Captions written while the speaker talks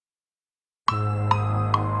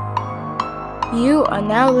You are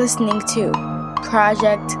now listening to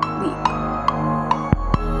Project Leap.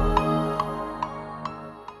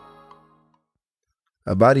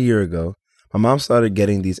 About a year ago, my mom started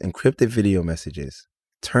getting these encrypted video messages.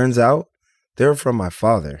 Turns out, they were from my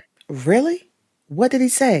father. Really? What did he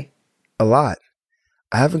say? A lot.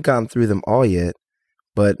 I haven't gotten through them all yet,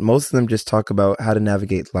 but most of them just talk about how to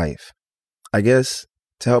navigate life. I guess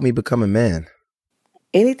to help me become a man.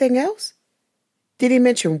 Anything else? Did he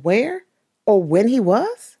mention where or when he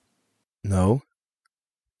was? No.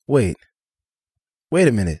 Wait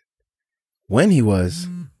a minute. When he was?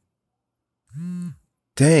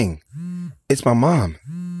 Dang, it's my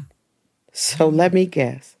mom. So let me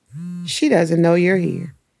guess. She doesn't know you're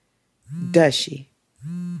here. Does she?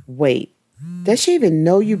 Wait, does she even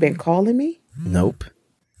know you've been calling me? Nope.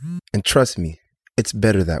 And trust me, it's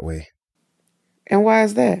better that way. And why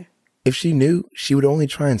is that? If she knew, she would only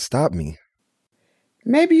try and stop me.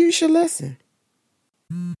 Maybe you should listen.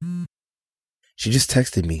 She just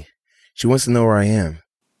texted me. She wants to know where I am.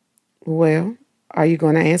 Well, are you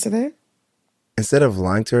going to answer that? Instead of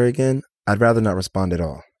lying to her again, I'd rather not respond at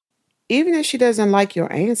all. Even if she doesn't like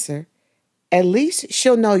your answer, at least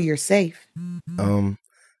she'll know you're safe.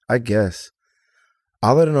 I guess.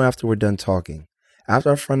 I'll let her know after we're done talking.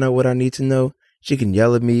 After I find out what I need to know, she can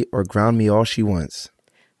yell at me or ground me all she wants.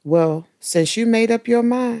 Well, since you made up your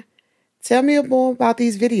mind, tell me more about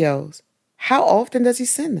these videos. How often does he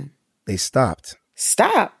send them? They stopped.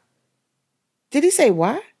 Stop. Did he say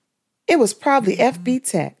why? It was probably FB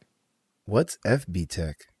Tech. What's FB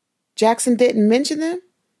Tech? Jackson didn't mention them?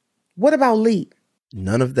 What about Leap?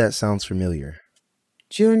 None of that sounds familiar.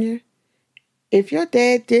 Junior, if your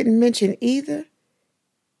dad didn't mention either,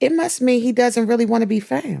 it must mean he doesn't really want to be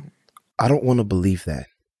found. I don't want to believe that.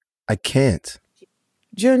 I can't.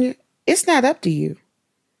 Junior, it's not up to you.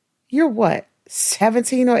 You're what,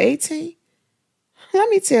 17 or 18? Let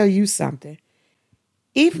me tell you something.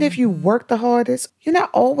 Even if you work the hardest, you're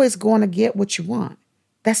not always going to get what you want.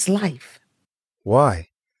 That's life. Why?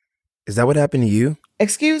 Is that what happened to you?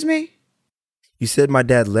 Excuse me? You said my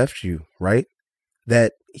dad left you, right?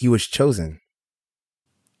 That he was chosen.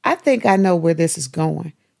 I think I know where this is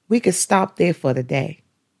going. We could stop there for the day.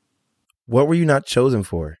 What were you not chosen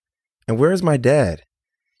for? And where is my dad?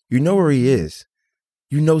 You know where he is.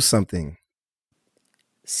 You know something.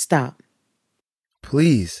 Stop.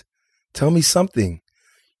 Please, tell me something.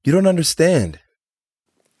 You don't understand.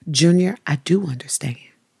 Junior, I do understand.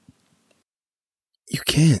 You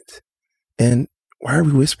can't. And why are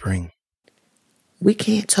we whispering? We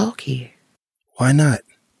can't talk here. Why not?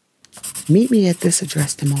 Meet me at this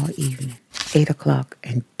address tomorrow evening, 8 o'clock,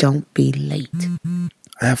 and don't be late.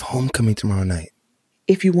 I have homecoming tomorrow night.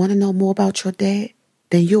 If you want to know more about your dad,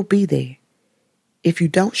 then you'll be there. If you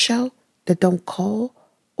don't show, then don't call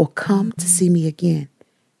or come to see me again.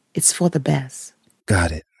 It's for the best.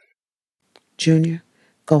 Got it. Junior,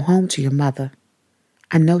 go home to your mother.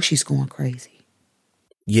 I know she's going crazy.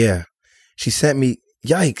 Yeah. She sent me,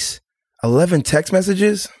 yikes, 11 text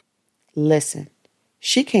messages? Listen,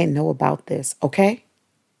 she can't know about this, okay?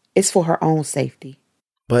 It's for her own safety.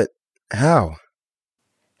 But how?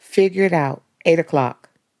 Figure it out. 8 o'clock.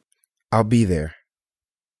 I'll be there.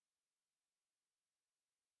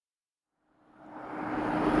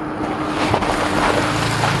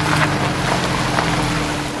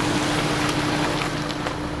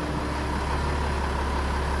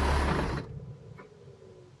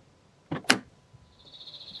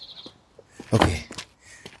 Okay,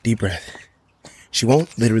 deep breath. She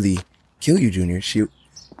won't literally kill you, Junior. She'll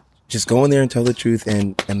just go in there and tell the truth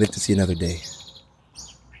and live to see another day.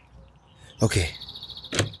 Okay.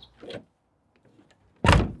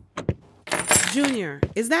 Junior,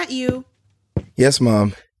 is that you? Yes,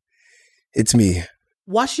 Mom. It's me.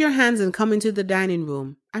 Wash your hands and come into the dining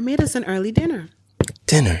room. I made us an early dinner.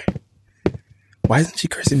 Dinner? Why isn't she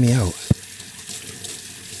cursing me out?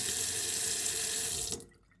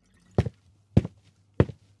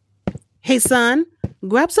 Hey, son,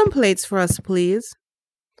 grab some plates for us, please.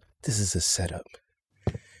 This is a setup.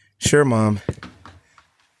 Sure, Mom.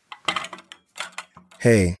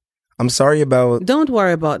 Hey, I'm sorry about... Don't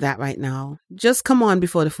worry about that right now. Just come on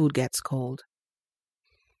before the food gets cold.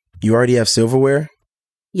 You already have silverware?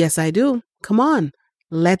 Yes, I do. Come on,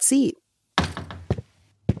 let's eat.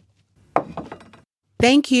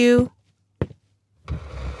 Thank you.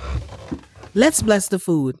 Let's bless the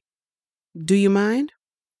food. Do you mind?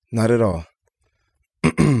 Not at all.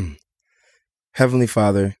 Heavenly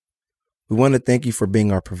Father, we want to thank you for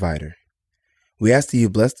being our provider. We ask that you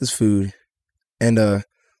bless this food. And,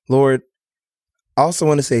 Lord, I also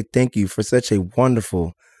want to say thank you for such a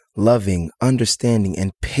wonderful, loving, understanding,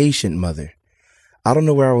 and patient mother. I don't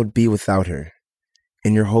know where I would be without her.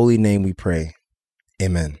 In your holy name we pray.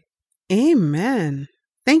 Amen. Amen.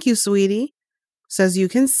 Thank you, sweetie. So as you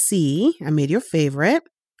can see, I made your favorite.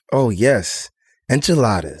 Oh, yes.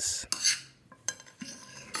 Enchiladas.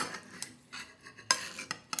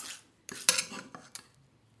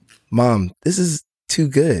 Mom, this is too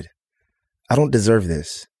good. I don't deserve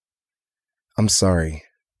this. I'm sorry.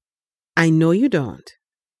 I know you don't.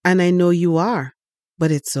 And I know you are.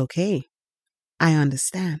 But it's okay. I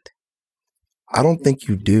understand. I don't think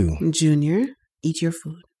you do. Junior, eat your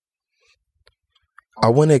food. I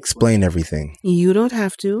want to explain everything. You don't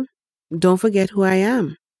have to. Don't forget who I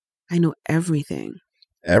am. I know everything.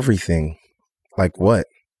 Everything? Like what?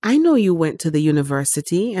 I know you went to the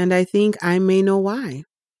university, and I think I may know why.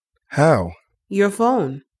 How? Your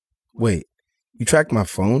phone. Wait, you tracked my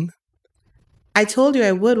phone? I told you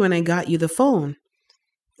I would when I got you the phone.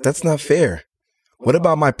 That's not fair. What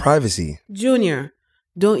about my privacy? Junior,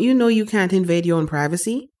 don't you know you can't invade your own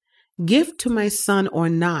privacy? Gift to my son or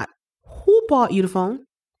not, who bought you the phone?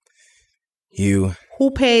 You.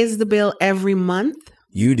 Who pays the bill every month?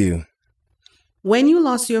 You do. When you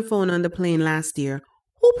lost your phone on the plane last year,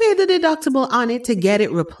 who paid the deductible on it to get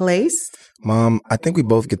it replaced? Mom, I think we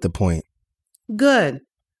both get the point. Good.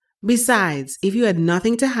 Besides, if you had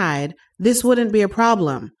nothing to hide, this wouldn't be a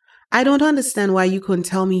problem. I don't understand why you couldn't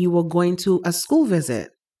tell me you were going to a school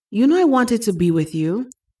visit. You know I wanted to be with you.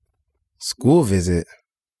 School visit?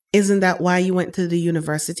 Isn't that why you went to the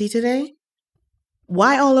university today?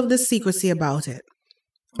 Why all of this secrecy about it?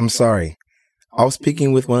 I'm sorry. I was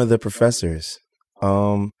speaking with one of the professors.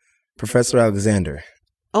 Professor Alexander.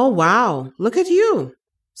 Oh, wow. Look at you.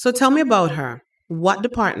 So tell me about her. What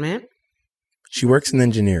department? She works in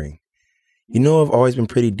engineering. You know, I've always been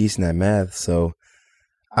pretty decent at math, so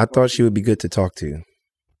I thought she would be good to talk to.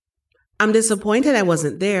 I'm disappointed I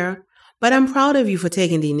wasn't there, but I'm proud of you for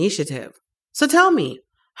taking the initiative. So tell me,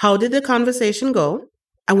 how did the conversation go?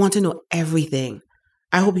 I want to know everything.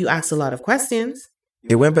 I hope you asked a lot of questions.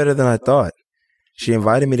 It went better than I thought. She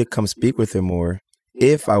invited me to come speak with her more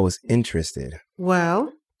if I was interested.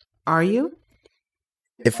 Well, are you?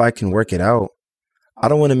 If I can work it out. I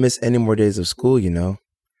don't want to miss any more days of school, you know.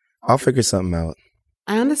 I'll figure something out.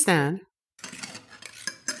 I understand.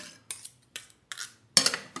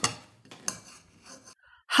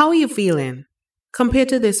 How are you feeling? Compared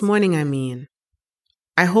to this morning, I mean.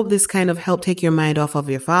 I hope this kind of helped take your mind off of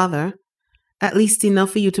your father. At least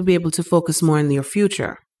enough for you to be able to focus more on your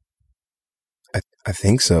future. I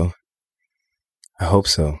think so. I hope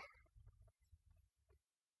so.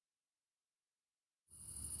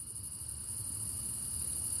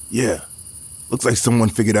 Yeah. Looks like someone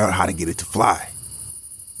figured out how to get it to fly.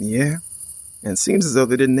 Yeah, and it seems as though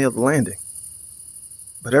they didn't nail the landing.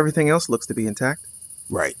 But everything else looks to be intact.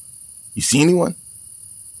 Right. You see anyone?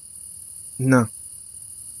 No.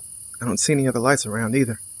 I don't see any other lights around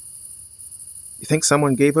either. You think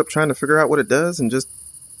someone gave up trying to figure out what it does and just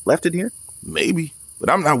left it here? Maybe, but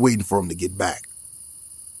I'm not waiting for them to get back.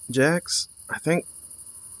 Jax, I think...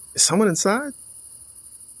 Is someone inside?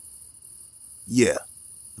 Yeah.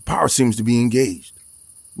 The power seems to be engaged.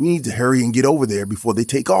 We need to hurry and get over there before they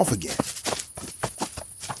take off again.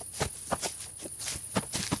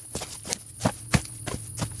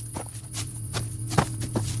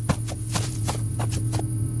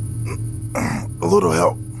 A little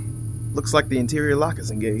help. Looks like the interior lock is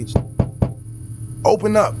engaged.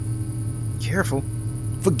 Open up. Careful.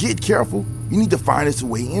 Forget careful. You need to find us a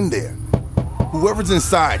way in there. Whoever's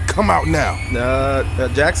inside, come out now.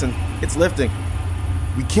 Jackson, it's lifting.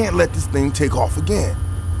 We can't let this thing take off again.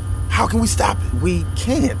 How can we stop it? We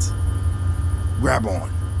can't. Grab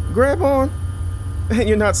on. Grab on?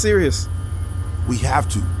 You're not serious. We have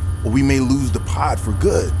to, or we may lose the pod for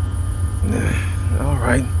good. All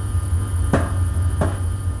right.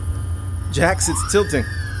 Jax, it's tilting.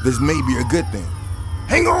 This may be a good thing.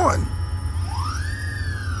 Hang on!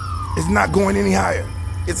 It's not going any higher.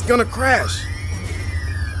 It's gonna crash.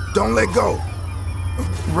 Don't let go.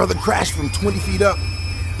 I'd rather crash from 20 feet up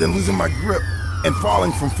than losing my grip and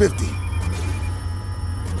falling from 50.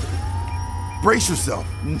 Brace yourself.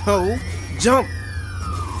 No. Jump.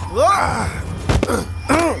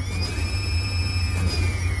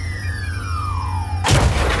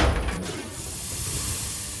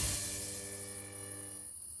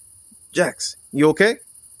 Jax, you okay?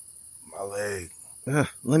 My leg.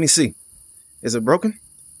 Let me see. Is it broken?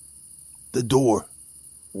 The door.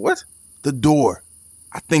 What? The door.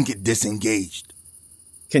 I think it disengaged.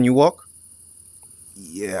 Can you walk?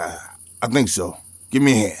 Yeah, I think so. Give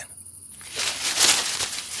me a hand.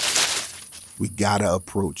 We gotta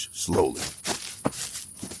approach slowly.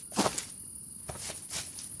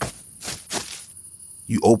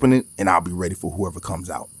 You open it, and I'll be ready for whoever comes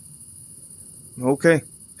out. Okay.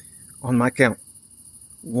 On my count.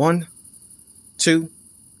 1, 2,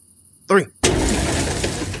 3.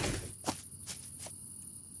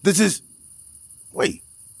 This is... Wait,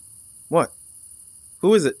 What?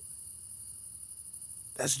 Who is it?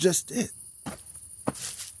 that's just it.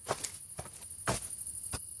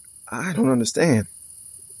 I don't understand.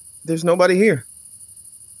 There's nobody here.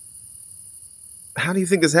 How do you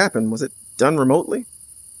think this happened? Was it done remotely?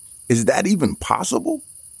 Is that even possible?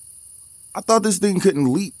 I thought this thing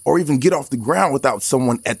couldn't leap or even get off the ground without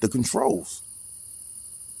someone at the controls.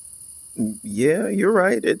 Yeah, you're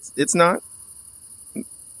right. It's not.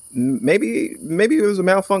 Maybe it was a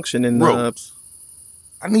malfunction in the... Rhodes,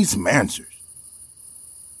 I need some answers.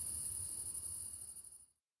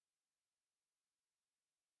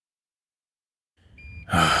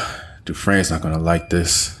 Dufresne's not gonna like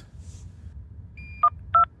this.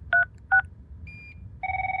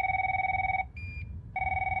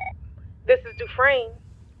 This is Dufresne.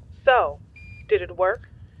 So, did it work?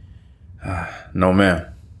 No, ma'am.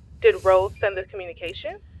 Did Rose send the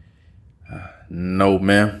communication? No,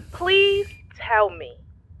 ma'am. Please tell me.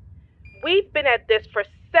 We've been at this for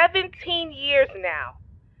 17 years now.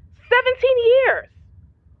 17 years!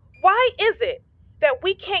 Why is it that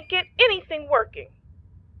we can't get anything working?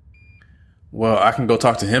 Well, I can go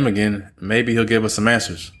talk to him again. Maybe he'll give us some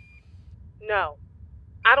answers. No,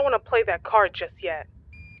 I don't want to play that card just yet.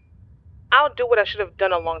 I'll do what I should have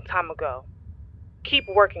done a long time ago. Keep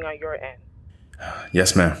working on your end.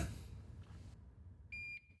 Yes, ma'am.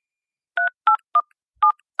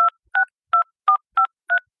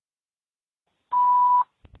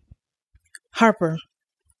 Harper,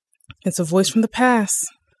 it's a voice from the past.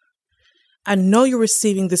 I know you're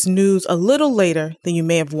receiving this news a little later than you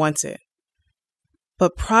may have wanted.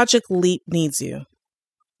 But Project Leap needs you.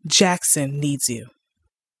 Jackson needs you.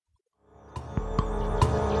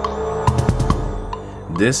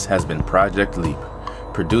 This has been Project Leap,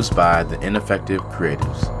 produced by the Ineffective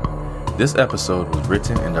Creatives. This episode was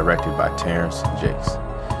written and directed by Terrence Jakes.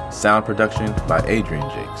 Sound production by Adrian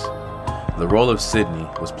Jakes. The role of Sydney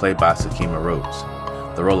was played by Sakima Rhodes.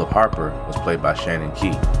 The role of Harper was played by Shannon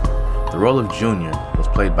Key. The role of Junior was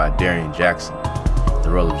played by Darian Jackson. The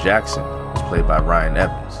role of Jackson was played by Ryan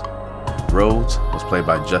Evans. Rhodes was played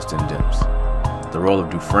by Justin Dims. The role of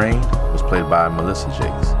Dufresne was played by Melissa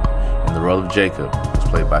Jakes. And the role of Jacob was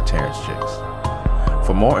played by Terrence Jakes.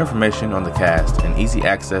 For more information on the cast and easy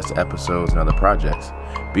access to episodes and other projects,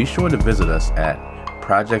 be sure to visit us at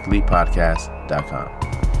projectleappodcast.com.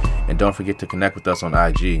 And don't forget to connect with us on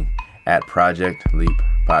IG at Project Leap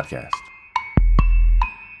Podcast.